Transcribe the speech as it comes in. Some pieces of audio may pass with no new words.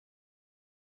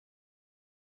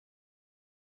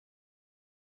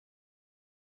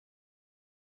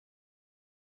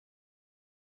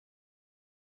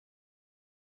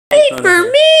Wait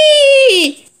for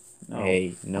me! No.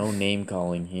 Hey, no name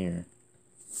calling here.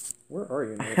 Where are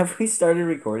you, Nate? Have we started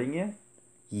recording yet?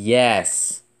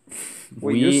 Yes.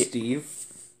 Wait, you're Steve?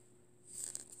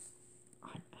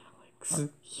 I'm Alex.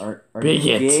 Are you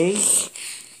Bigot. gay?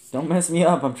 Don't mess me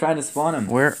up. I'm trying to spawn him.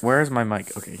 Where's my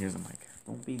mic? Okay, here's the mic.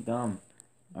 Don't be dumb.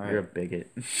 All You're a right.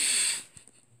 bigot.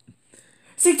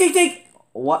 Take.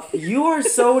 What? You are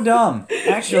so dumb.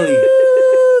 Actually.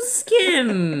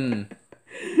 Skin.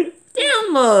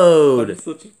 Download. I'm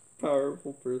such a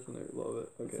powerful person. I love it.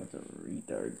 Okay. Such a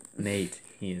retard. Nate,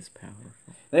 he is powerful.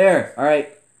 There. All right.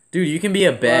 Dude, you can be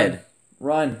a bed.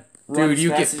 Run. Dude, as you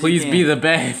can fast as please be the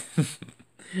bed.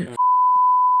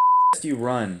 You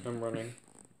run. I'm running.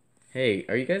 Hey,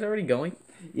 are you guys already going?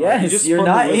 Yes, you're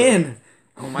not in.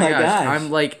 Oh my gosh.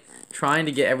 I'm like trying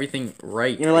to get everything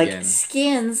right. You're like again.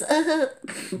 skins. I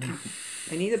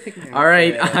need to pick my All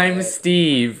right, I'm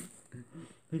Steve.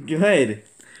 Good.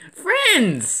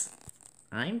 Friends.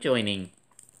 I'm joining.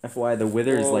 FYI, the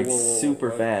wither is like Whoa, super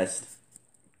what? fast.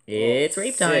 It's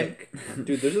rape time. Sick.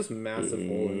 Dude, there's this massive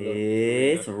hole in the...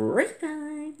 It's rape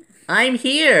time. I'm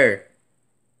here.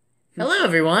 Hello,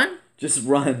 everyone. Just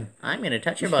run. I'm gonna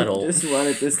touch your butthole. Just run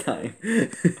it this time.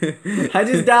 I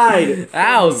just died.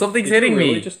 Ow, something's Did hitting you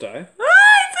really me. just die? Ah,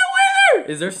 it's a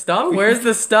wither! Is there stuff? Where's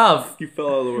the stuff? You fell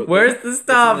out of the world. Where's the It's in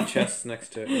stuff? the chest next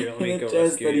to it. Here, let me In the go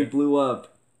chest rescue that he you. blew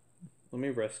up. Let me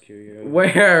rescue you.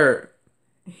 Where?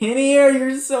 In here,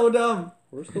 you're so dumb.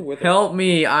 Where's the wither? Help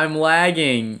me, I'm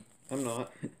lagging. I'm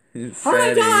not. How'd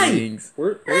I die? Settings.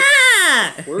 Where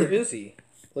Ah! is he?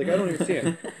 Like, I don't even see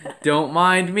him. Don't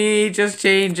mind me, just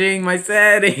changing my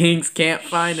settings. Can't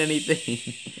find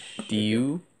anything. Do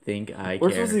you think I We're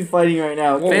care? supposed to be fighting right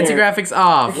now. Come Fancy here. graphics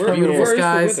off. Where- Beautiful where is the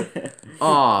skies wither?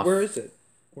 off. Where is it?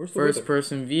 Where's the First wither?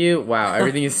 person view. Wow,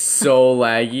 everything is so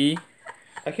laggy.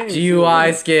 I can't even see the GUI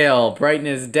wither. scale,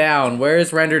 brightness down.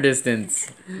 Where's render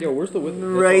distance? Yo, where's the wither?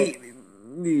 That's Right.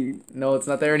 No, it's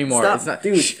not there anymore. Stop, It's not.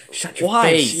 dude. Shut your Watch.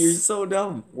 face. You're so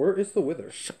dumb. all. Where is the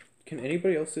wither? Can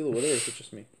anybody else see the wither, or is it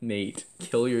just me? Nate,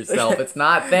 kill yourself. It's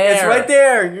not there. It's right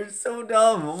there. You're so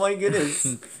dumb. Oh my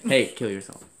goodness. Hey, kill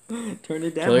yourself. Turn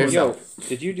it down. Kill yourself. Yo,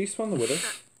 did you despawn the wither?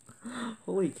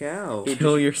 Holy cow.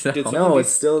 Kill yourself. did No, it's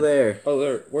still there. Oh,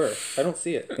 there. Where? I don't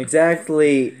see it.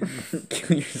 Exactly.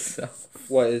 Kill yourself.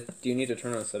 What? Do you need to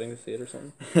turn on a setting to see it or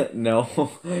something?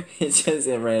 No. It's just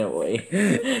it ran away.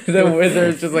 The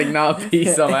wizard's just like not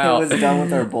peace somehow. It was done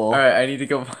with our bowl. Alright, I need to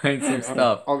go find some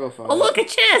stuff. I'll go find Oh, it. look, a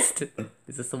chest!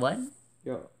 Is this the one?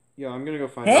 Yo, I'm gonna go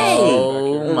find Hey! it.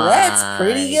 Oh Back here. my That's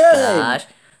pretty good. gosh.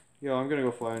 Yo, I'm gonna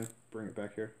go fly and bring it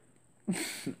back here.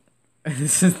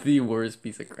 This is the worst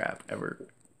piece of crap ever.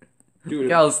 Dude,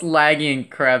 Look how laggy and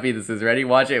crappy this is. Ready?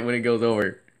 Watch it when it goes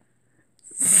over.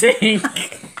 Sink!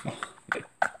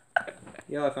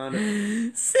 yeah, I found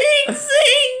it. Sink, sink,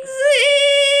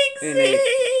 sink, Hey, Nate.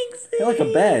 sink, You're like a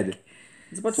sink. bed.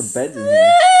 There's a bunch of beds in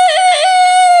here.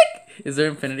 Sink! Is there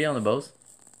infinity on the bows?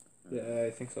 Yeah,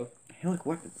 I think so. Hey, look,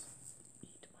 weapons.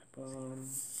 Um,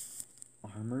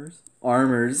 Armors?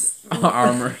 Armors.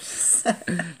 Armors.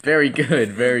 Very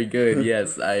good, very good.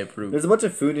 Yes, I approve. There's a bunch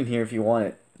of food in here if you want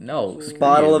it. No, screw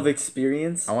Bottle you. of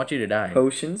experience. I want you to die.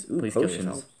 Potions. Ooh, Please kill potions.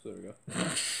 yourself. there we go.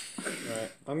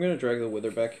 Alright, I'm gonna drag the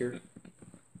wither back here.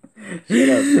 Shut up.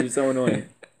 You're so annoying.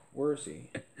 Where is he?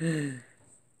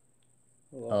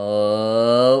 Hello?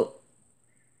 Oh.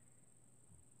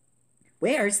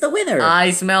 Where's the wither?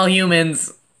 I smell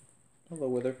humans. Hello,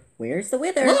 wither. Where's the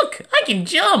wither? Look, I can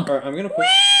jump. Alright, I'm gonna put...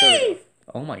 There we go.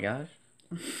 Oh my gosh.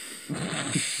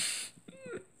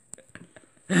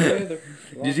 Wither.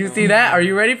 Did you see that? Are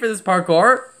you ready for this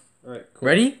parkour? Alright, cool.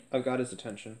 Ready? I've got his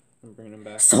attention. I'm bringing him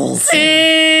back. Soul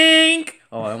Sink!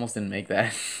 Oh, I almost didn't make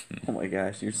that. Oh my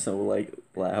gosh, you're so like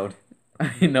loud.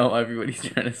 I know, everybody's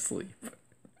trying to sleep.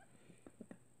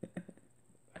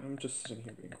 I'm just sitting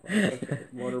here being quiet. Okay,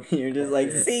 water... You're just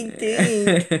like sink.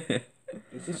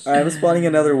 Is this... Alright, I'm spawning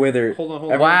another wither. Hold on.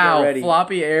 Everyone Wow, get ready.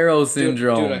 floppy arrow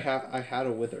syndrome. Dude, I had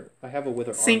a wither. I have a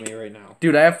wither Sink. on me right now.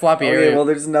 Dude, I have floppy Okay, arrow. well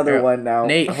there's another Here. one now.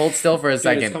 Nate, hold still for a Dude, it's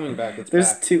second. coming back. It's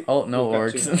There's back. two. Oh, no,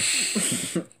 We've got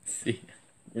orcs. See.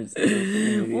 There's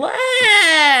two.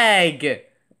 Lag!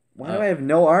 Why do I have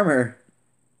no armor?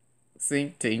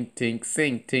 Sink, tink, tink,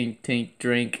 sink, tink, tink,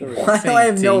 drink. There we go. Why do Sink, I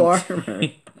have no tink, armor?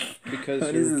 tink. Because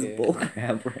What you're is gay. this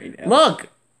bullcrap right now? Look!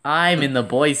 I'm in the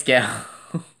Boy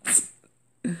Scouts.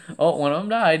 Oh, one of them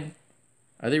died.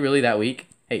 Are they really that weak?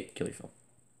 Hey, kill yourself.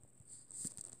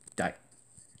 Die.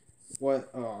 What?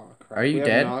 Oh, crap. Are you we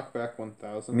dead? Have knockback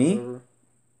 1000. Me? Whatever.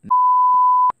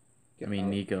 I mean,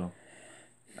 Nico.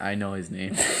 I know his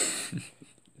name.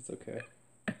 It's okay.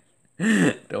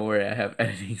 Don't worry, I have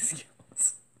editing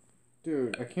skills.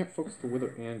 Dude, I can't focus the wither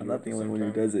and I'm you not at the the only same one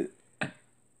who time. does it.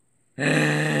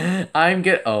 I'm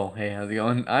good. Oh, hey, how's it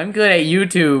going? I'm good at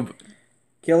YouTube.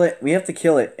 Kill it. We have to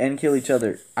kill it and kill each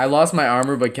other. I lost my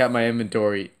armor but kept my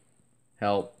inventory.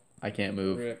 Help. I can't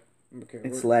move. Rip. Okay,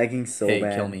 It's lagging so Hey,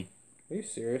 bad. kill me. Are you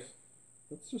serious?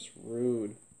 That's just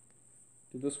rude.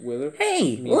 Did this wither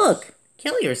Hey, needs look.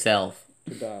 Kill yourself.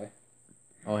 to die?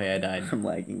 Oh, hey, I died. I'm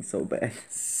lagging so bad.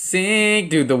 Sink.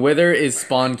 Dude, the wither is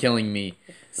spawn killing me.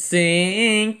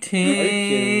 Sink,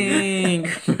 kidding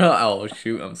tink. Oh,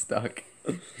 shoot, I'm stuck.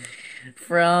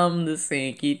 From the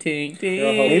sinky tink tink.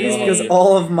 Maybe it's because dude.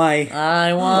 all of my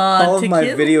I want all to of my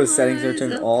kill video settings are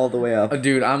turned myself. all the way up. Oh,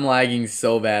 dude, I'm lagging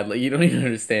so bad. Like, you don't even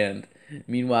understand.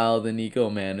 Meanwhile, the Nico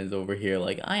man is over here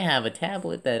like, I have a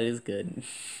tablet that is good.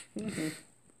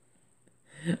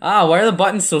 Ah, why are the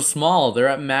buttons so small? They're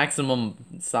at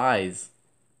maximum size.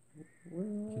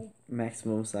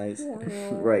 Maximum size.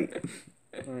 Right.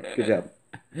 Good job.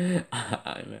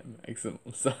 I'm at maximum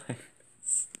size.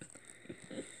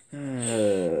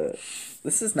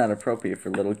 This is not appropriate for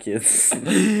little kids.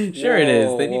 Sure it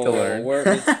is. They need to learn.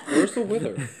 Where's the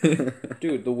wither?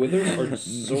 Dude, the withers are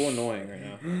just so annoying right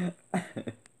now.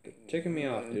 Taking me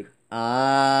off, dude.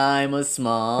 I'm a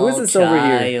small Who is this over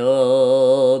here?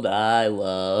 child. I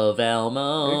love Are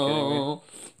Elmo.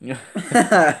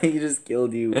 He just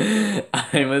killed you.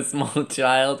 I'm a small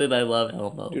child and I love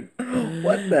Elmo. Dude.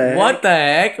 What the heck? What the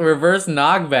heck? Reverse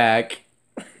knockback.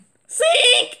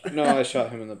 Sink! No, I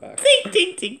shot him in the back. Dink,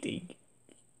 dink, dink, dink.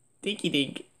 Dinky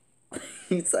dink.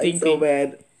 He's like Ding, so ding.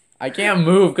 bad. I can't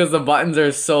move because the buttons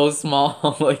are so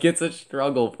small. Like, it's a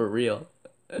struggle for real.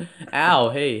 Ow,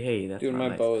 hey, that's Dude, not my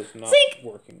nice. bow is not Sink!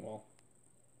 working well.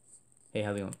 Hey,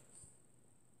 how's it going?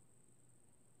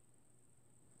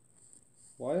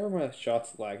 Why are my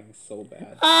shots lagging so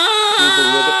bad?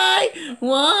 I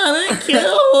wanna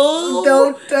kill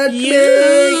Don't touch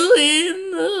you me!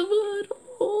 in the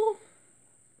butthole.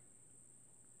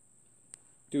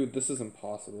 Dude, this is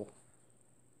impossible.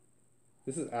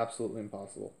 This is absolutely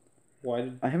impossible. Why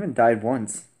did... I haven't died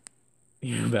once.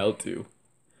 You're about to.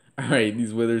 Alright,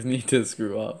 these withers need to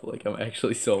screw up. Like, I'm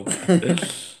actually so mad.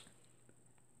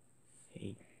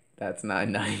 Hey, that's not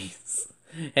nice.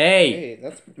 Hey! Hey,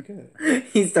 that's pretty good.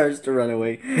 He starts to run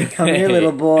away. Come here,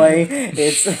 little boy.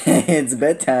 It's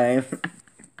bedtime.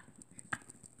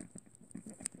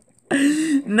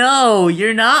 No,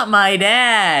 you're not my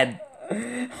dad!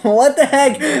 What the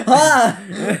heck? Ah!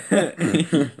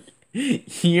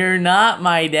 You're not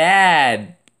my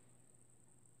dad!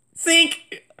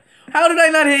 Sink! How did I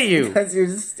not hit you? Because you're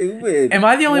stupid. Am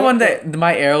I the only What one the- that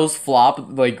my arrows flop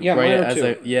like Yeah, right mine are as too.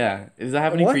 I yeah? Is that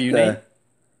happening What for you, the? Nate?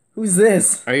 Who's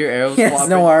this? Are your arrows He has flopping?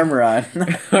 no armor on.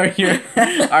 are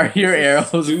your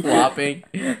arrows flopping?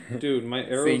 Dude, my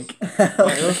arrows... Sink.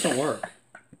 My arrows don't work.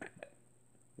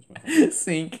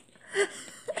 Sink.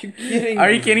 Are you kidding Are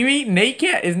me? you kidding me? Nate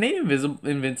can't. Is Nate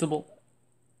invincible?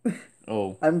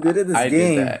 Oh, I'm good at this I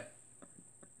game. did that.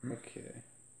 Okay.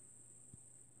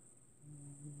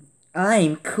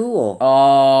 I'm cool.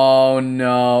 Oh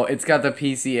no! It's got the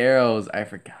PC arrows. I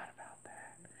forgot about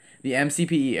that. The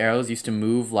MCPE arrows used to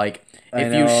move like I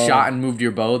if you know. shot and moved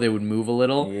your bow, they would move a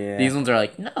little. Yeah. These ones are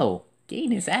like no.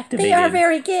 Gain is activated. They are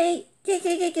very gay. Gay.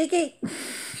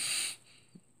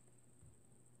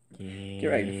 Get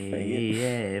right, faggot.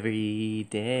 Every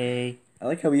day. I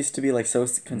like how we used to be like so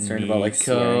concerned about like Nico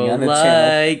swearing on the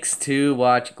channel. likes to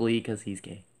watch Glee because he's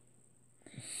gay.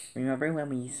 Remember when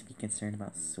we used to be concerned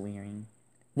about swearing?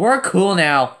 We're cool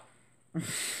now.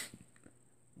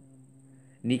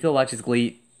 Nico watches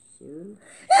Glee. Sir?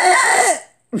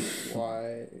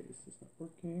 Why is this not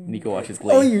working? Nico watches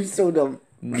Glee. Oh, you're so dumb.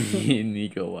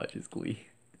 Nico watches Glee.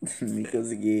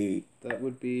 Nico's gay. That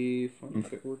would be fun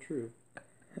if it were true.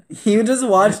 You just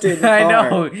watched it in the I car.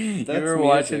 know. That's You were music.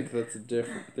 watching. That's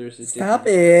different. There's a Stop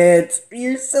difference. it.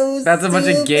 You're so That's a bunch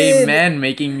of gay stupid. men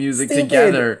making music Stupid.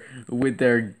 together with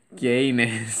their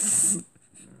gayness.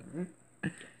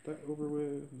 That over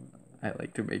with. I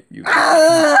like to make music.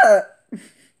 Ah!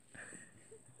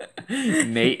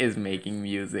 Nate is making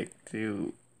music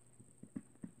too.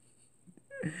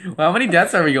 Well, how many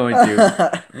deaths are we going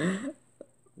to?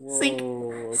 Whoa, Sink.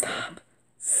 okay. Stop.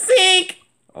 Sink!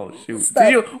 Oh shoot. Stop.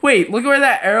 Did you wait, look where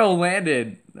that arrow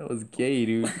landed. That was gay,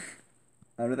 dude.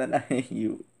 How did that not hit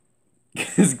you?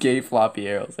 His gay floppy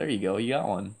arrows. There you go, you got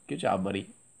one. Good job, buddy.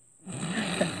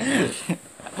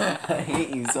 I hate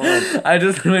you so much. I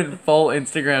just went full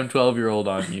Instagram 12-year-old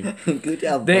on you. Good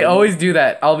job. They buddy. always do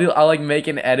that. I'll like make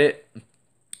an edit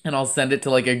and I'll send it to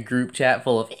like a group chat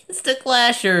full of Insta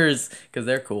Clashers because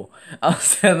they're cool. I'll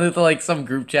send it to like some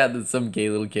group chat that some gay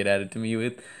little kid added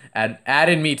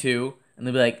me to, and And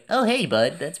they'll be like, "Oh, hey,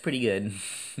 bud, that's pretty good."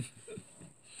 Of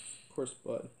course,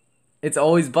 bud. It's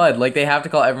always Bud. Like, they have to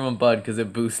call everyone Bud because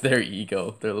it boosts their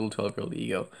ego, their little 12-year-old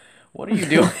ego. What are you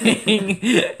doing?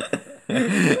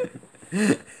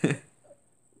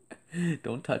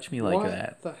 Don't touch me like what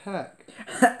that. the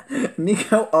heck?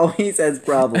 Nico always has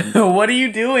problems. What are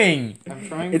you doing? I'm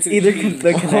trying It's to either cheat.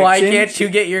 the connection, Why can't you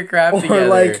get your crap or together?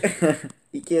 like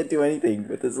he can't do anything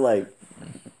with his life.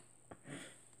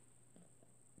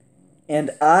 And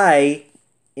I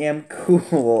am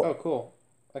cool. Oh, cool.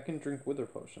 I can drink wither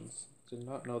potions. Did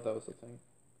not know that was a thing.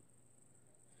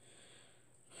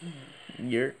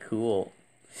 You're cool.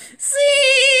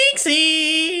 Sink,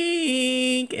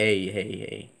 sink. Hey, hey,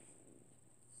 hey.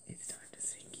 It's time to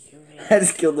sink you. I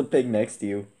just killed the pig next to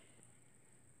you.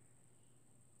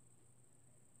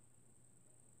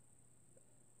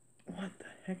 What the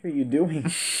heck are you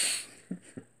doing?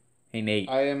 Hey, Nate.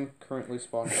 I am currently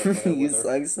spawn trapped by a You wither.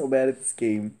 suck so bad at this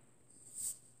game.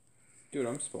 Dude,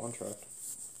 I'm spawn trapped.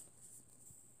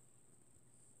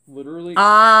 Literally.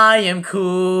 I am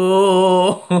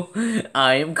cool.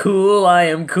 I am cool. I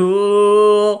am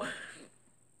cool.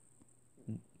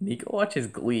 Nico watches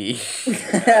Glee.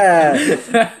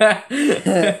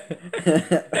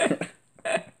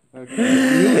 Okay.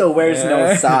 Nico wears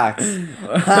no socks.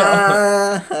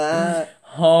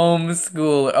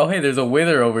 Homeschooler. Oh, hey, there's a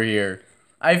wither over here.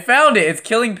 I found it. It's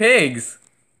killing pigs.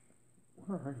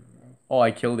 Where are you, bro? Oh,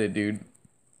 I killed it, dude.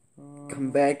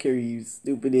 Come back here, you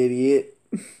stupid idiot.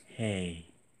 Hey,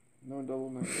 No double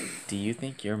message. do you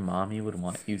think your mommy would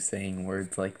want you saying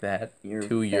words like that You're a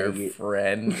to your faggot.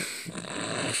 friend?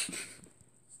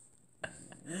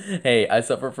 Hey, I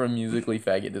suffer from musically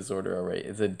faggot disorder, alright?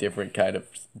 It's a different kind of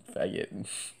faggot.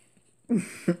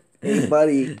 Hey,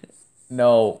 buddy.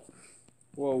 No.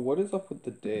 Whoa, what is up with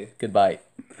the day? Goodbye.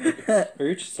 Are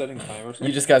you just setting timers?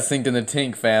 You just got synced in the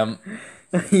tink, fam.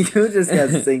 You just got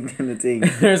synced in the team.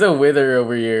 There's a wither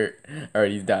over here.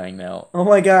 Alright, he's dying now. Oh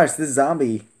my gosh, this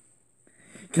zombie.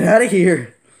 Get out of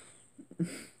here.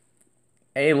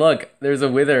 Hey, look, there's a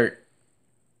wither.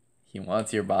 He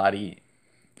wants your body.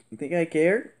 You think I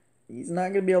care? He's not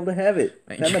going to be able to have it.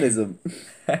 Feminism.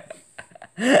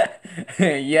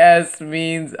 Yes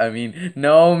means,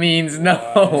 no means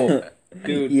no.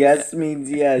 Dude, Yes means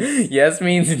yes. Yes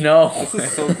means no. this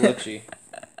is so glitchy.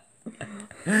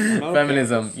 I'm not okay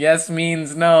Feminism. with Yes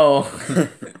means no. this.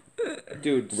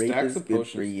 Dude, Rape stacks is of good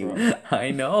potions, for you. bro.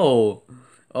 I know.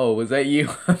 Oh, was that you?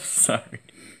 I'm sorry.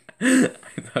 I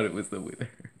thought it was the wither.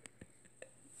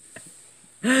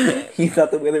 You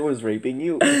thought the wither was raping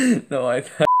you? No, I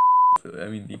thought.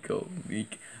 Nico.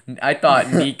 I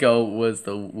thought Nico was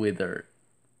the wither.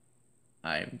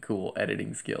 I'm cool.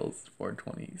 Editing skills for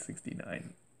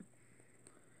 2069.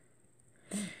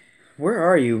 Where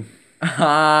are you?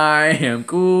 I am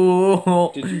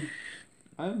cool. Did you?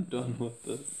 I'm done with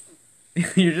this.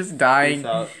 You're just dying. Peace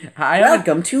out. I haven't,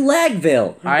 Welcome to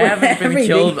Lagville. I where haven't been everything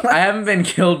killed. lags. I haven't been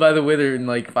killed by the wither in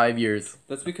like 5 years.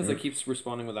 That's because I keep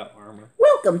respawning without armor.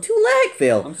 Welcome to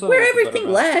Lagville, I'm so where happy about everything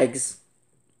it. lags.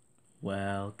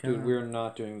 Welcome. Dude, we're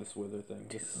not doing this wither thing.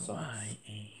 This sucks. my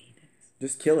anus.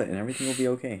 Just kill it and everything will be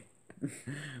okay.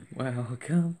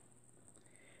 Welcome.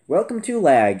 Welcome to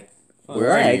Lag. Fine.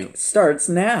 Where are Lag you? starts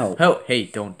now. Oh, hey,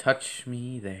 don't touch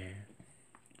me there.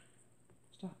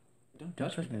 Stop. Don't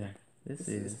touch me there. This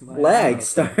is. my Lag house.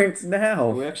 starts Are now.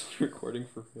 we actually recording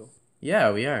for real?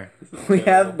 Yeah, we are. This is We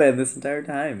terrible. have been this entire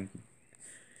time.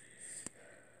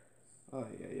 Oh,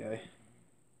 yeah.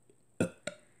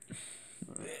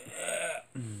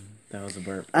 That was a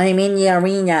burp. I'm in the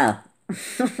arena.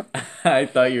 I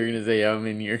thought you were gonna say I'm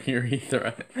in your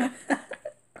urethra.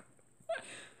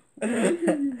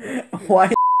 Why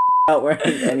is not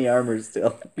wearing any armor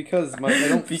still? Because I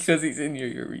don't Because he's in your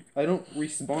urethra. I don't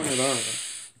respawn with armor.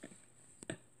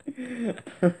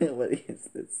 What is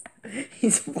this?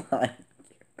 He's blind.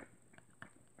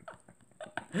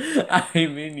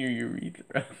 I'm in your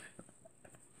urethra.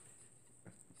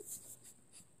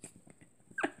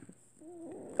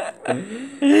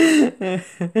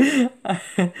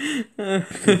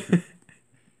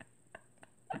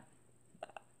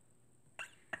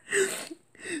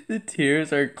 The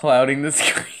tears are clouding the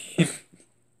screen.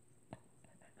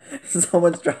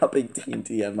 Someone's dropping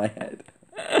TNT on my head.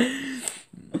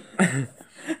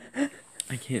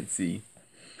 I can't see.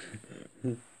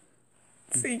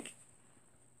 Tink.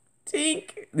 Tink.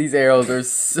 These arrows are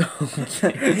so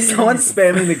cute. Someone's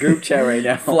spamming the group chat right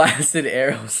now. Flaccid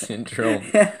arrow syndrome.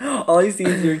 All I see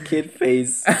is your kid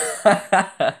face.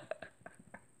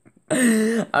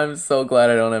 I'm so glad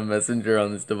I don't have Messenger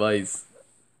on this device.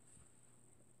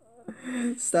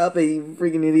 Stop it, you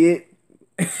freaking idiot.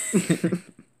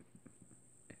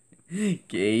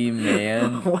 Gay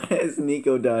man. What has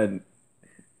Nico done?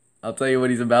 I'll tell you what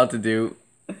he's about to do.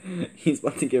 He's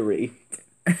about to get raped.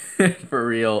 For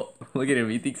real. Look at him.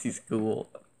 He thinks he's cool.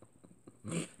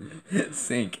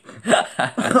 Sink.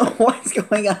 What's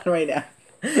going on right now?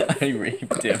 I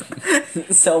raped him.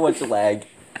 So much lag.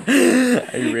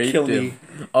 I raped Kill him. me.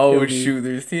 Oh, Kill me. shoot.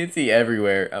 There's TNT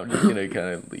everywhere. I'm just gonna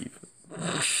kind of leave.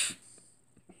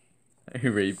 I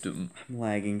raped him. I'm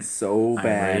lagging so I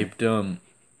bad. raped him.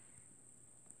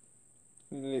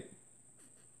 Nate.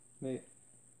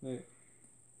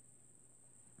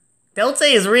 Don't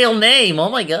say his real name. Oh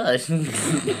my gosh. By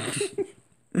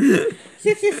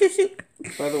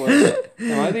the way,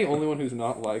 am I the only one who's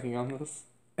not lagging on this?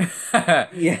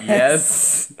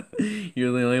 Yes.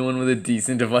 You're the only one with a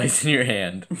decent device in your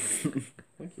hand.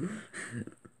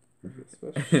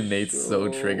 Nate's so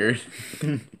triggered.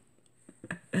 Dude,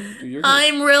 you're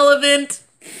I'm relevant.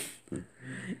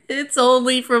 It's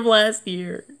only from last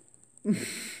year.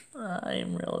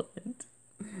 I'm relevant.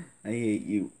 I hate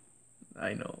you.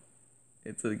 I know.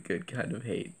 It's a good kind of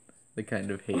hate. The kind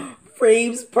of hate.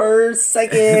 Frames per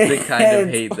second. The kind of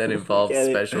hate that involves Get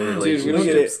it. special Dude,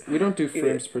 relationships. we don't do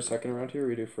frames per second around here.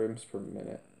 We do frames per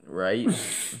minute. Right?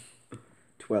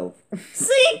 12.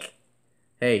 Sink!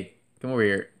 Hey, come over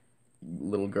here,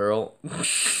 little girl.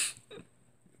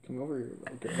 Come over here,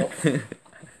 little girl.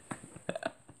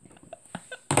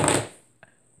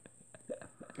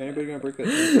 Anybody gonna break that?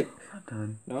 Pancake? I'm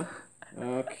done. No?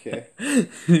 Okay.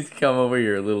 Come over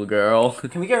here, little girl.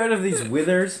 Can we get rid of these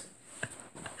withers?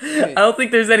 I don't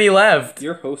think there's any left.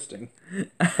 You're hosting.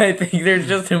 I think there's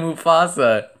just a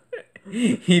Mufasa.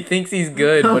 He thinks he's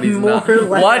good, but he's More not.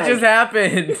 lag. What just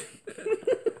happened?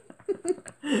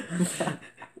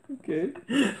 Okay.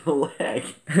 The lag.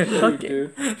 Okay.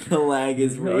 Dude. The lag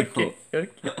is real. Okay.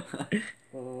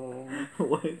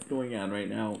 What is going on right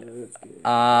now? That's good.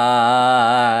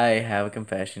 I have a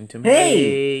confession to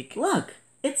Hey! make. Look!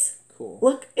 It's... Cool.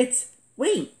 Look, it's...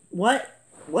 Wait, what?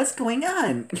 What's going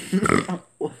on?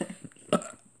 What?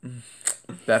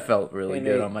 That felt really Hey,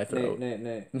 good Nate, on my throat.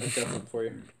 Nate. I've got something for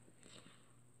you.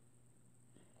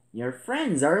 Your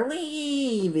friends are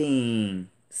leaving.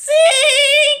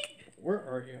 Sink! Where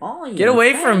are you? All your Get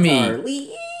away from friends me. are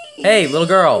leaving. Hey, little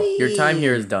girl, your time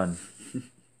here is done.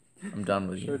 I'm done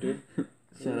with Sure, you. dude.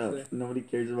 Shut up. Nobody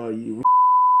cares about you.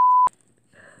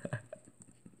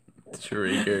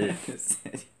 Triggered.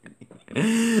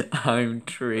 I'm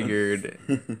triggered.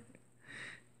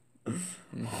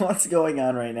 What's going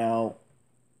on right now?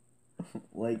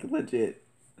 Like, legit.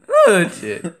 Oh,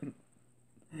 shit.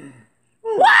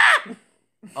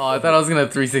 Oh, I thought I was gonna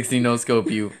 360 no scope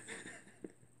you.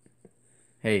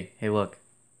 Hey, look.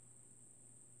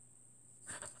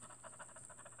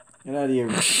 Get out of here,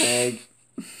 bag.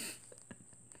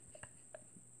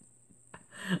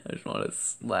 I just want to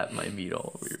slap my meat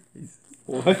all over your face.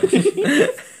 What?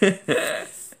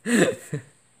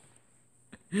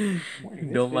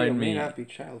 Don't mind may me. not be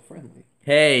child friendly.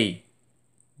 Hey,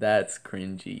 that's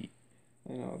cringy.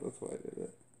 I know, that's why I did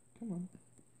it. Come on.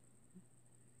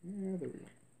 Yeah, there we go.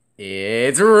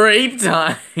 It's rape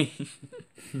time.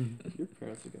 Your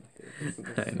parents are gonna hate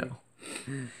this. I know.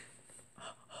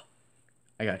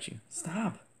 I got you.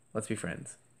 Stop. Let's be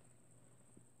friends.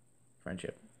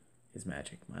 Friendship is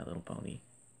magic, my little pony.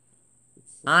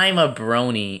 I'm a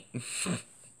brony.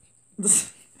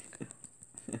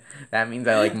 That means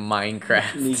I like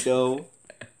Minecraft. Nico.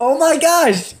 Oh my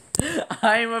gosh!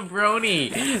 I'm a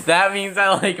brony. That means I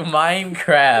like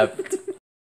Minecraft.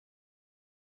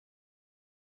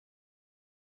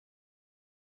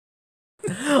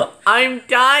 I'm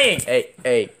dying.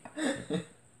 Hey.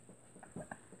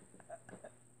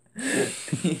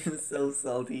 He's so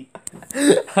salty.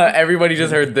 Everybody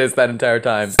just heard this that entire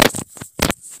time.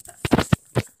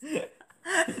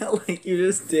 Like you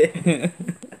just did.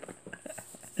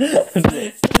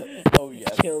 Oh yeah.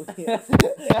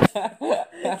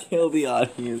 Kill the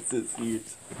audience this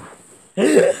years.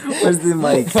 Where's the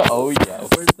mic? Oh yeah.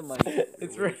 Where's the mic?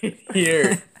 It's right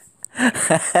here.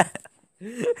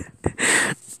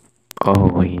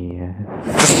 Oh yeah.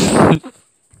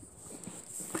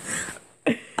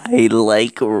 I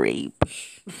like rape.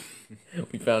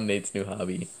 We found Nate's new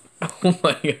hobby. Oh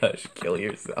my gosh, kill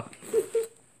yourself.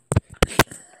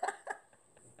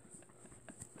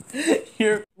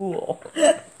 You're cool.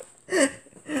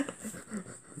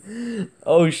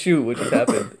 Oh shoot, what just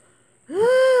happened?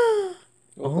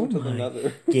 Welcome to the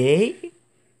nether. Gay?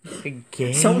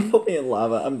 Gay? Someone put me in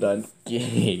lava. I'm done.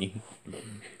 Gay.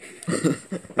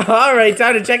 Alright,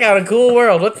 time to check out a cool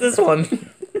world. What's this one?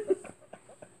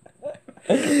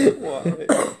 Why?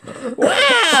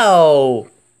 Wow!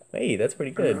 Hey, that's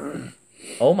pretty good.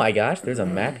 Oh my gosh, there's a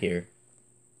map here.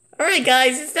 Alright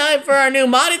guys, it's time for our new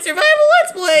modded survival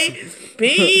let's play.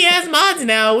 PE has mods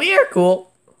now, we are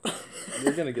cool.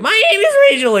 You're gonna get... My name is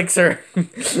Rage Elixir.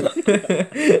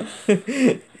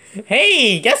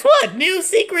 Hey, guess what? New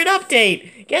secret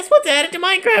update. Guess what's added to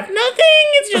Minecraft? Nothing,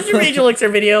 it's just a Rage Elixir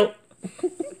video.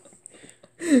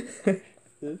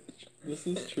 This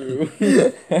is true.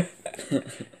 I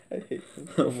hate them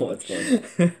so much. What's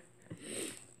going on?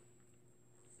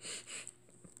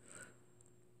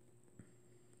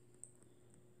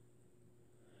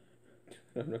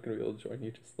 I'm not gonna be able to join.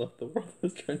 You just left the world I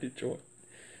was trying to join.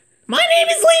 My name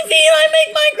is Leafy and I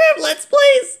make Minecraft Let's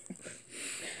Plays.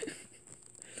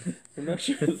 I'm not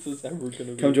sure this is ever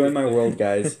gonna be. Come join my world,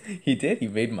 guys. He did, he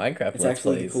made Minecraft It's Let's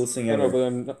actually Plays. the coolest thing I know,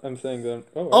 ever. but I'm saying that.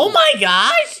 Oh my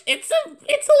gosh, it's a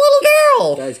little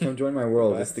girl. Guys, come join my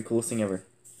world. What? It's the coolest thing ever.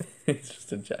 It's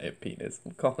just a giant penis,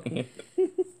 I'm calling it.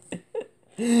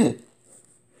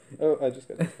 Oh, I just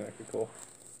got disconnected. Cool.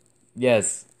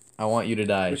 Yes, I want you to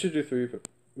die. We should do three.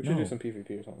 We should No. do some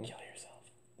PvP or something. Kill yourself.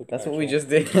 Like That's what actual- we just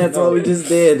did. That's No, what we it- just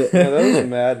did. Yeah, that was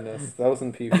madness. That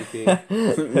wasn't PvP.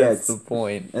 That's Yes. the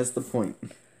point. That's the point.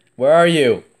 Where are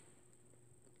you?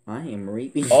 I am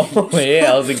raping. Oh, yeah,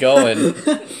 how's it going?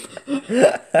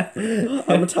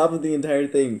 I'm on top of the entire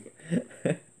thing.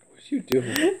 What you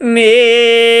doing?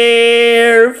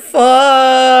 Near,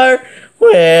 far,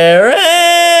 wherever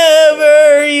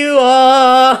you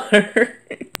are.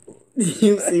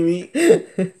 You see me?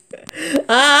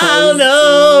 I'll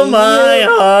know my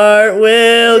heart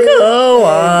will go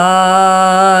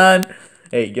on.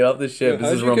 Hey, get off the ship. Dude, This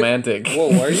how'd is you get- romantic. Whoa,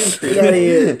 why are you in creative? Get outta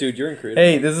here. Dude, you're in creative.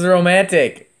 Hey, this is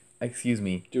romantic. Excuse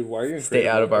me. Dude, why are you in Stay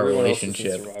creative? out of our Everyone else is in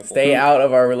relationship. survival. Stay out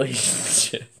of our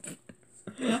relationship.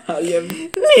 How do you have...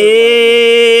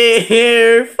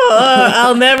 Here, far,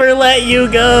 I'll never let you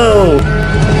go.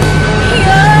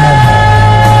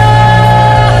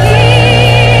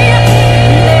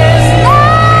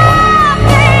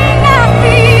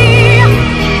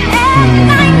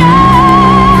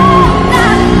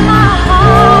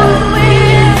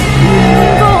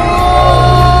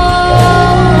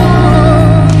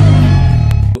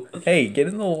 Hey, get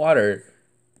in the water.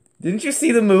 Didn't you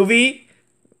see the movie?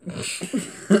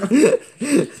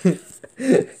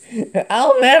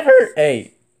 I'll never.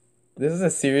 Hey, this is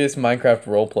a serious Minecraft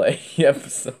roleplay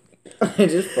episode. I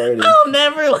just farted. I'll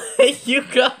never let you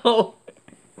go.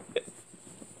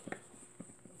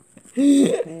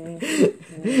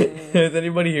 Has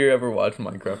anybody here ever watched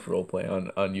Minecraft roleplay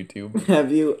on YouTube?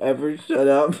 Have you ever shut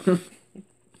up?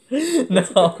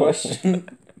 No. Question.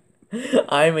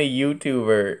 I'm a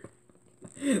YouTuber.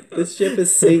 The ship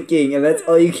is sinking, and that's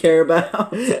all you care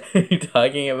about. Are you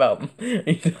talking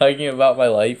about my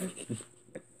life?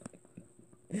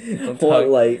 What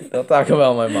life? Don't talk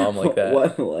about my mom like that.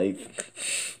 What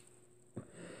life?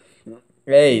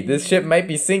 Hey, this ship might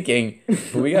be sinking,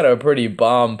 but we got a pretty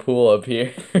bomb pool up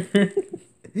here.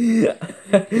 Look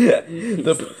at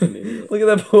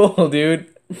the pool, dude.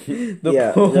 The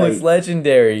Yeah, pool right. is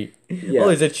legendary. Yeah. Oh,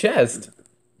 there's a chest.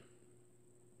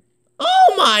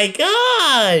 Oh my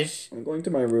gosh! I'm going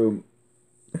to my room.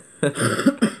 I'm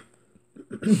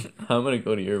gonna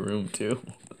go to your room too.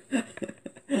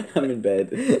 I'm in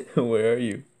bed. Where are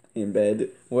you? In bed.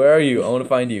 Where are you? I want to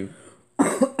find you.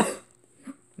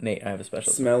 Nate, I have a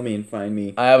special. Smell me and find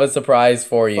me. I have a surprise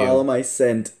for you. Follow my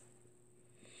scent.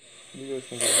 You guys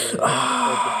can just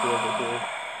over here.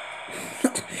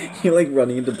 You're like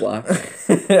running into blocks.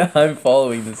 I'm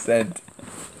following the scent.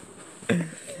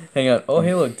 Hang on. Oh,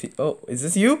 hey, look. Oh, is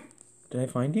this you? Did I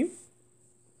find you?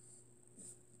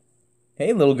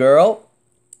 Hey, little girl.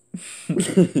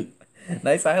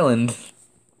 Nice island.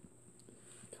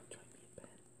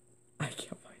 I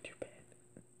can't find your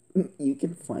bed. You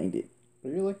can find it. Are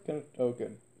you like gonna? Oh,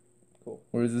 good. Cool.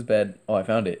 Where's his bed? Oh, I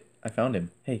found it. I found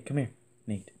him. Hey, come here.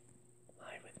 Nate.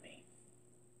 Lie with me.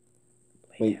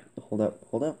 Lay Wait, hold up,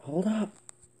 hold up, hold up.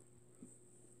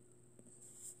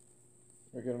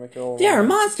 We're gonna make it all. There are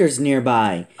monsters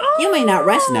nearby. You may not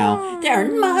rest now. There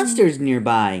are monsters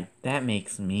nearby. That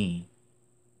makes me.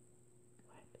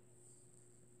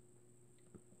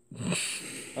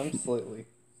 I'm slightly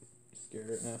scared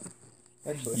right now.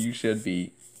 Actually, You should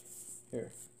be.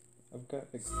 here. I've got.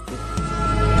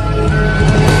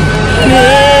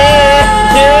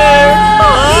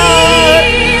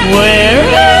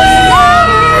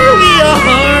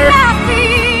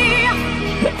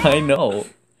 I know.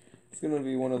 It's gonna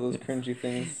be one of those cringy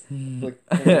things. Like.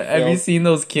 Have you seen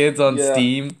those kids on Yeah.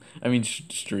 Steam? I mean,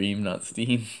 stream, not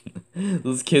Steam.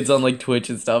 Those kids on like Twitch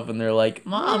and stuff, and they're like,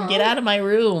 "Mom, get out of my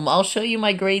room. I'll show you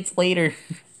my grades later."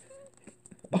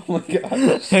 Oh my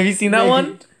gosh. Have you seen that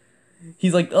one?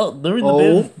 He's like, oh, they're in the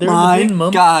Oh bin. They're my in the bin,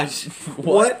 Mom. gosh.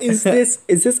 What is this?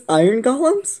 Is this iron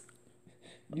golems?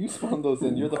 You spawned those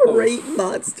in. You're the host. Great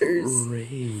monsters.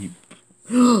 Rape.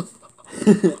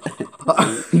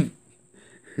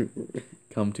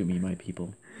 Come to me, my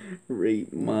people.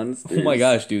 Great monsters. Oh my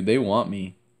gosh, dude, they want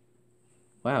me.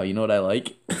 Wow, you know what I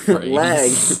like?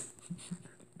 Legs.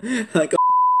 Like,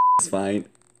 it's fine.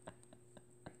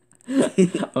 I'm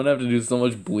gonna have to do so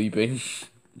much bleeping.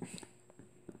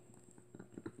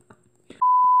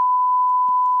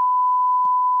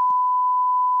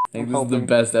 I think this is the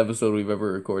best episode we've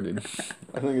ever recorded.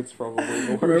 I think it's probably the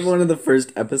worst. Remember one of the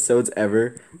first episodes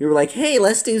ever? We were like, hey,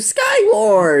 let's do Sky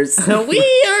Wars.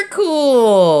 We are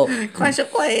cool. Clash of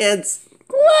Clans.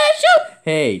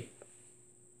 Hey,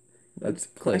 That's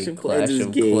Clash of Clans is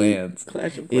gay. Clans.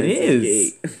 Clash of It Clans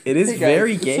is. gay. It is Hey guys,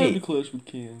 very it's time to gay. clash with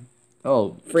Cam.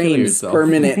 Oh, kill Frames yourself. per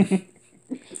minute.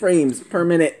 Frames per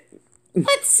minute.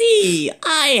 Let's see.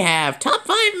 I have top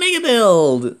 5 mega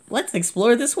build. Let's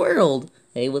explore this world.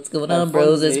 Hey, what's going Have on, fun,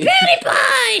 bros? It's Nate.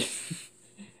 PewDiePie.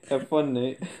 Have fun,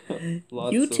 Nate.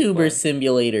 Lots of YouTuber fun.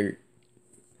 Simulator.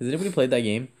 Has anybody played that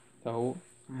game? No.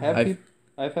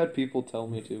 I've had people tell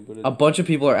me to, but A bunch of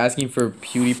people are asking for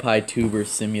PewDiePie Tuber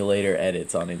Simulator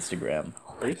edits on Instagram.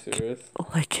 are you serious?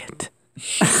 Like it.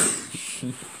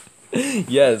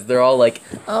 Yes, they're all like,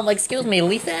 excuse me,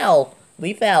 Lethal,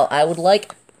 I would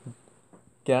like...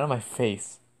 Get out of my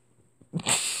face.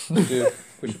 Dude,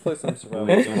 we should play some survival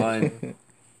Which games. one?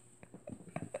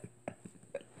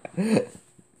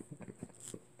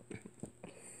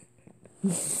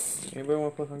 Anybody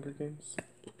want to play Hunger Games?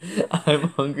 I'm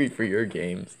hungry for your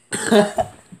games.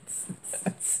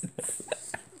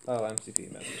 Oh,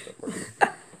 MCP message stuff working.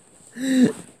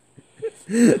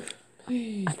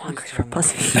 Please, Hungry for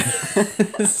pussy.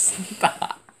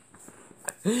 Stop.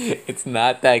 It's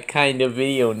not that kind of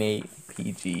video, Nate.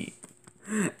 PG.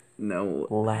 No.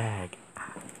 Lag.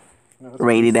 No,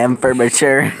 Rated M for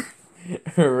mature.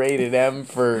 Rated M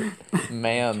for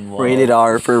man love. Rated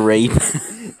R for rape.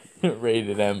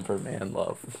 Rated M for man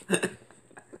love.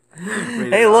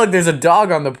 Hey, look, there's a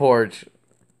dog on the porch.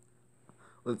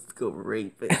 Let's go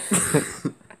rape it.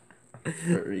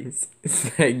 Furries. It's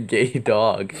that gay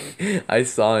dog. I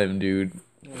saw him, dude.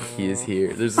 He is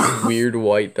here. There's this weird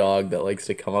white dog that likes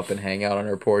to come up and hang out on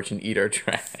our porch and eat our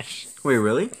trash. Wait,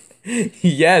 really?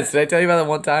 Yes, did I tell you about that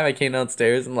one time I came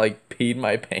downstairs and like peed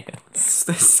my pants?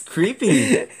 That's creepy.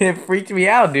 It freaked me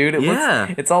out, dude. It Yeah.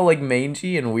 looks, it's all like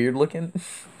mangy and weird looking.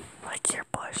 Like your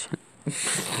bush.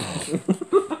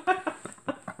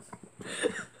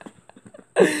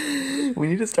 We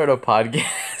need to start a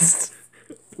podcast.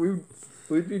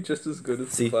 We'd be just as good as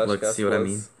See, the Clash look, Cast see what I was.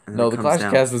 mean? And No, it the comes Clash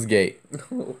down. Cast was gay.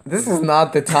 This is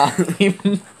not the time.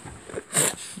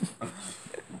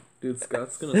 Dude,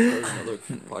 Scott's gonna start another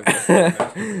podcast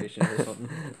about masturbation or something.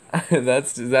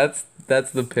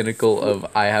 that's the pinnacle of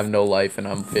I have no life and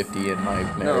I'm 50 and my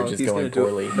marriage is he's going gonna do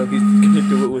poorly. it. No, he's gonna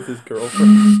do it with his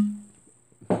girlfriend.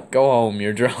 Go home,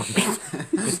 you're drunk.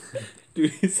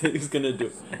 Dude, he said he's gonna do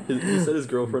it. He said his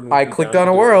girlfriend would I be clicked down on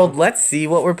to a do it. world. Let's see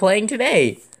what we're playing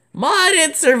today.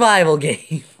 Modded survival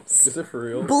games. Is it for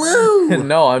real? Blue!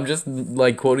 No, I'm just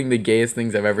like quoting the gayest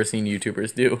things I've ever seen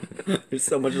YouTubers do. There's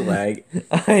so much lag.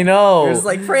 I know. There's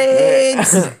like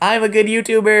frames! I'm a good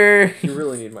YouTuber. You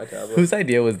really need my tablet. Whose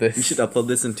idea was this? You should upload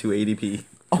this in 280p.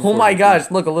 Oh my gosh,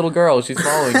 look, a little girl. She's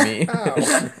following me.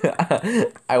 Ow.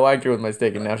 I whacked her with my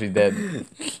stick and now she's dead. Ew.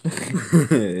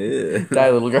 Die,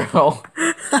 little girl.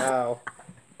 Ow.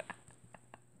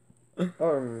 I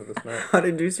remember this map. How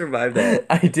did you survive that?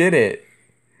 I did it.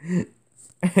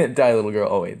 Die, little girl.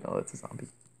 Oh, wait, no, that's a zombie.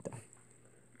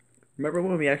 Remember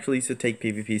when we actually used to take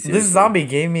PvP seriously? This zombie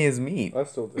gave me his meat. I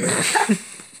still do.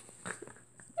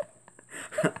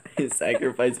 His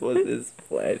sacrifice was his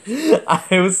flesh.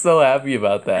 I was so happy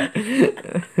about that.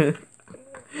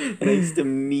 Nice to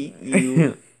meet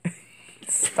you.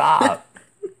 Stop.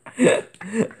 I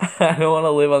don't want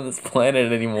to live on this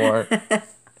planet anymore.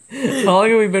 How long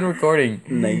have we been recording?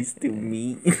 Nice to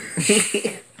meet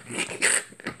you.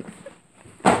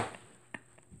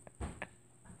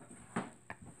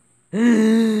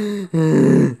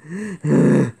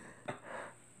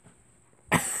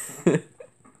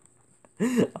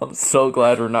 I'm so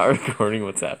glad we're not recording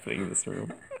what's happening in this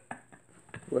room.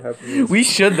 What happened? We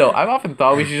should, though. I've often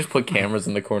thought we should just put cameras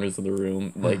in the corners of the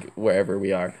room, like wherever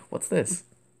we are. What's this?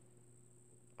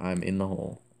 I'm in the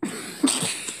hole.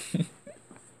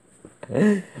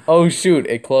 Oh, shoot.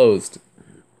 It closed.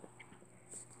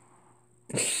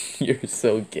 You're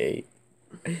so gay.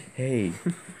 Hey,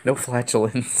 no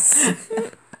flatulence.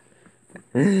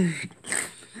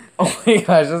 Oh my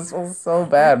gosh, this smells so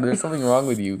bad. There's something wrong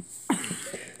with you.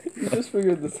 You just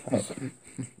figured this out.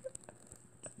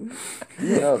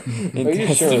 Yeah. Are you sure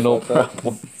Intestinal about that?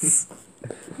 problems.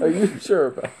 Are you sure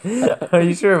about that? Are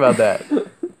you sure about that?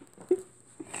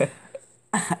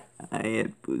 I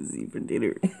had pussy for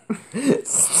dinner.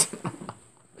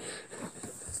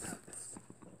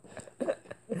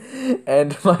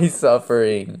 End my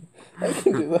suffering. I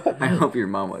can do that. I hope your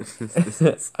mom watches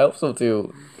this. I hope so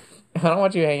too. I don't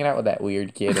want you hanging out with that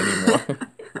weird kid anymore.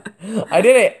 I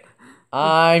did it.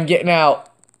 I'm getting out.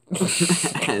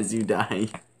 As you die.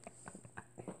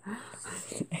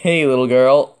 Hey, little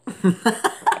girl. Little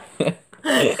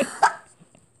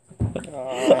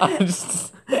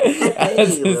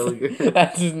girl.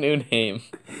 That's his new name.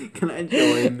 Can I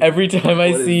join? Every time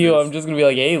I What is see you, this? I'm just gonna be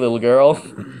like, "Hey, little girl."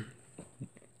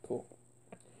 Cool.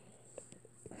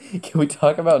 Can we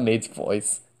talk about Nate's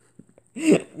voice?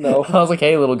 No. I was like,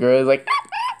 "Hey, little girl." He's like,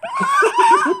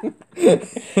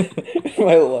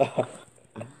 My laugh.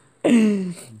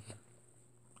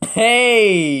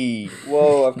 "Hey,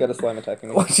 Whoa, I've got a slime attacking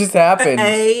me. what just happened?"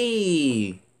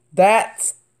 Hey!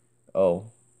 That's oh,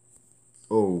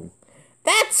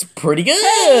 that's pretty good.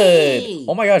 Hey!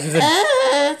 Oh my gosh, there's a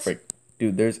What? frick,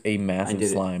 dude. There's a massive did it.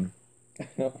 slime.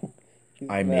 No.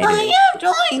 I made I it. am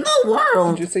joining the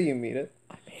world. Did you say you meet it?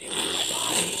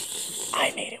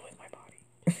 I made it with my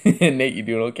body. Nate, you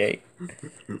doing okay?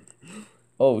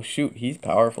 Oh shoot, he's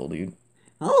powerful, dude.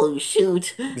 Oh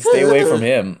shoot! Stay away from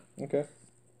him. Okay.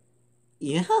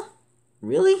 Yeah?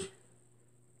 Really?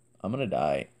 I'm gonna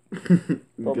die.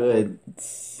 Good.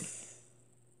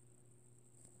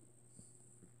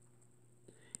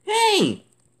 Hey!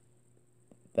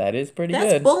 That is pretty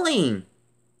That's good. bullying.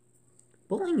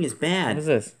 Bullying is What bad. is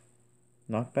this?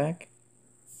 Knockback?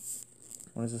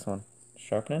 What is this one?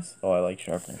 Sharpness? Oh, I like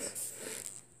sharpness.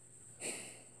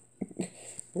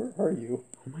 Where are you?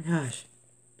 Oh my gosh.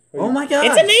 Are Oh you- my god!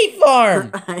 It's a Nate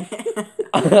farm!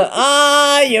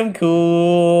 I am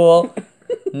cool.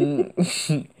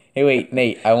 Hey, wait,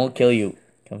 Nate, I won't kill you.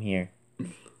 Come here.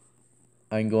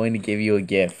 I'm going to give you a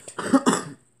gift.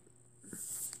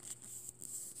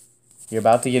 You're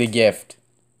about to get a gift.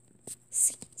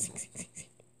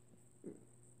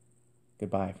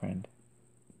 Goodbye, friend.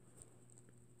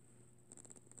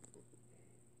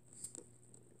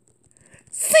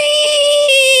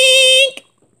 Sink!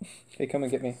 Hey, come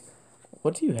and get me.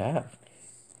 What do you have?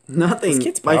 Nothing. This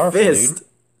kid's My powerful, fist.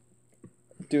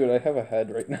 Dude, I have a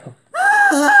head right now.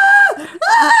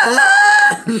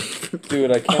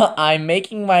 Dude, I can't. I'm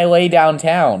making my way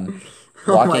downtown.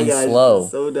 Oh my Walking gosh, slow.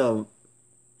 so dumb.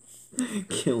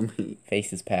 Kill me.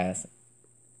 Faces pass.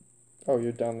 Oh,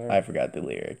 you're down there. I forgot the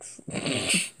lyrics.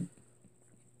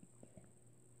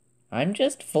 I'm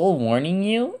just full warning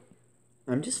you.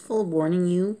 I'm just full warning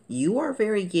you. You are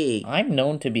very gay. I'm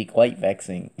known to be quite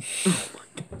vexing. Oh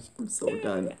my gosh, I'm so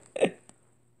done.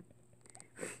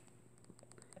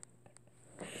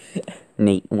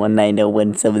 Nate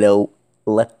 190170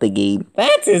 left the game.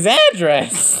 That's his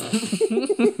address.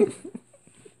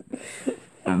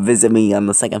 Visit me on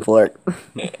the second floor.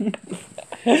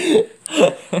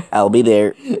 I'll be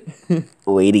there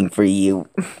waiting for you.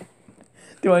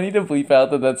 Do I need to bleep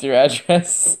out that that's your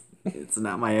address? It's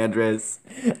not my address.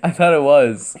 I thought it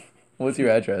was. What's your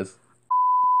address?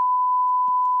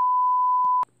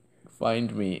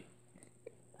 Find me.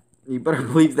 You better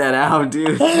bleep that out,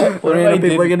 dude. What if I Random people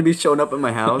didn't? are gonna be showing up at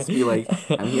my house, be like,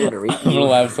 "I'm here to rape I'm gonna you."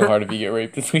 laugh so hard if you get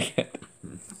raped this weekend.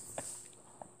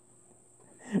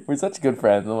 We're such good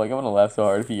friends. I'm like, I'm gonna laugh so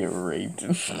hard if you get raped.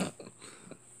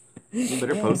 You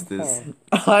better post this.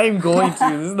 I'm going to.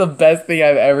 This is the best thing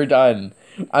I've ever done.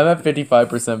 I'm at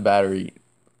 55% battery.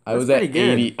 I That's was at pretty good.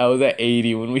 80. I was at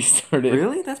 80 when we started.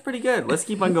 Really? That's pretty good. Let's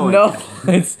keep on going. No,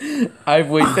 I've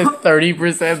wasted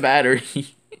 30% battery.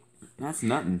 That's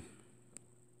nothing.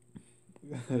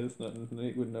 That's not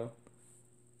Nate would know.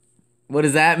 What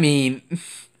does that mean? It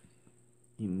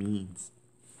means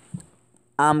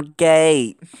I'm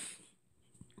gay.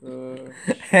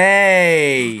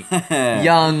 Hey,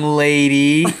 young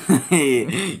lady.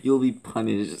 You'll be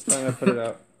punished. I'm gonna put it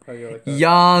out. How you like that?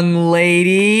 Young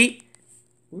lady.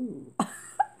 Ooh.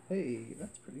 Hey,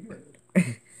 that's pretty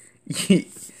good.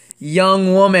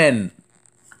 Young woman.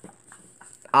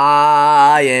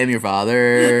 I am your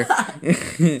father.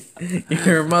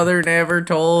 Your mother never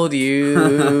told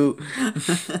you.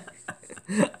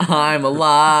 I'm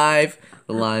alive.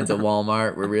 The lines at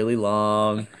Walmart were really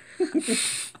long.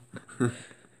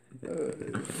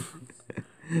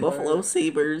 Buffalo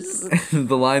Sabres.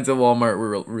 The lines at Walmart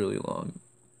were really long.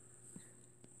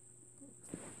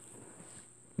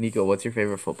 Nico, what's your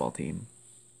favorite football team?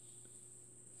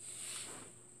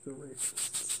 The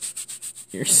rapists.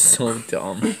 You're so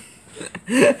dumb.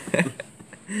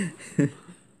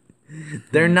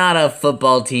 They're not a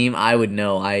football team. I would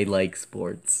know. I like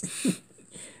sports.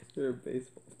 They're a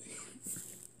baseball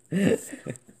team.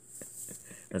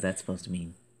 What's that supposed to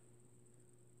mean?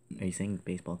 Are you saying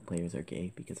baseball players are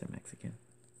gay because they're Mexican?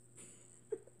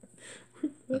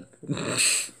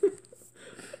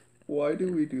 Why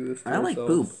do we do this to I like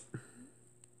ourselves?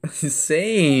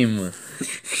 Same.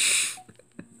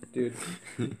 Dude,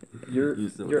 you're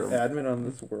so you're dumb. admin on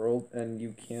this world and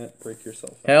you can't break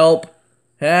yourself out. Help!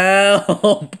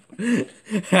 Help!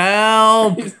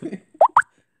 Help!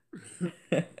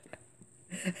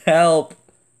 Help!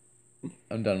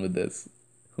 I'm done with this.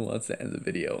 Who wants to end the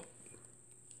video?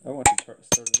 I want to start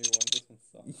a new one. This one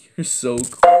sucks. You're so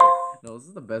cool. No, this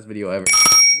is the best video ever.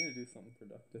 We need to do something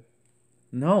productive.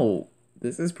 No,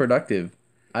 this is productive.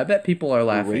 I bet people are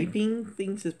laughing. Raping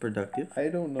things is productive. I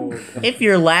don't know. If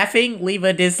you're laughing, leave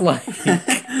a dislike.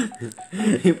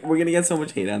 We're gonna get so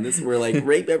much hate on this. We're like,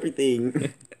 rape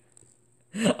everything.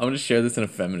 I'm gonna share this in a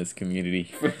feminist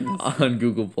community on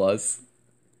Google Plus.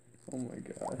 Oh my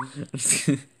gosh.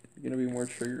 You're gonna be more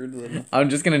triggered than... I'm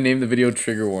just gonna name the video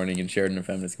 "Trigger Warning" and share it in a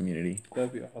feminist community.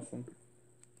 That'd be awesome.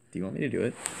 Do you want me to do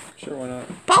it? Sure, why not?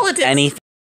 Politics. Any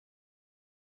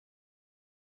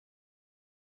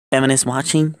feminists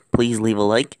watching, please leave a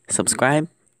like, subscribe.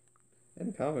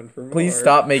 And comment for more. Please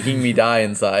stop making me die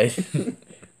inside.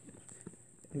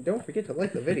 And don't forget to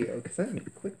like the video, because I'm a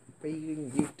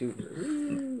clickbaiting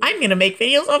YouTuber. I'm gonna make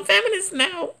videos on feminists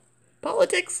now.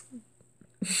 Politics.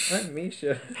 I'm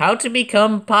Misha. How to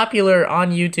become popular on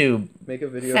YouTube. Make a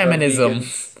video Feminism. about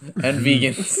vegans. And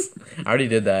vegans. I already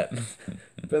did that.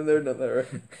 Been there, done that,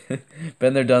 right?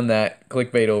 Been there, done that.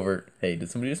 Clickbait over. Hey,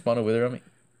 did somebody just spawn a wither on me?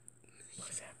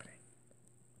 What is happening?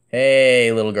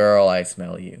 Hey, little girl, I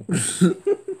smell you.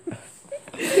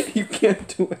 You can't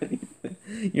do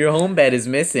anything. Your home bed is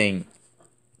missing.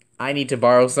 I need to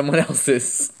borrow someone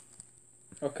else's.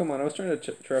 Oh, come on. I was trying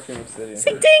to trap you in obsidian.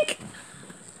 Sing dink!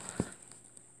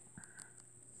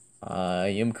 I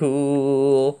am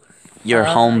cool. Your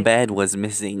home bed was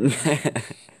missing.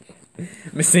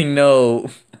 Missing no.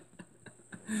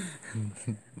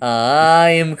 I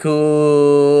am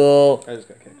cool. I just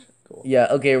got kicked. Cool. Yeah,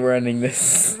 okay, we're ending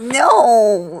this.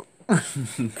 No!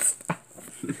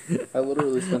 I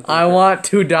literally spent... I want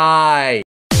to die.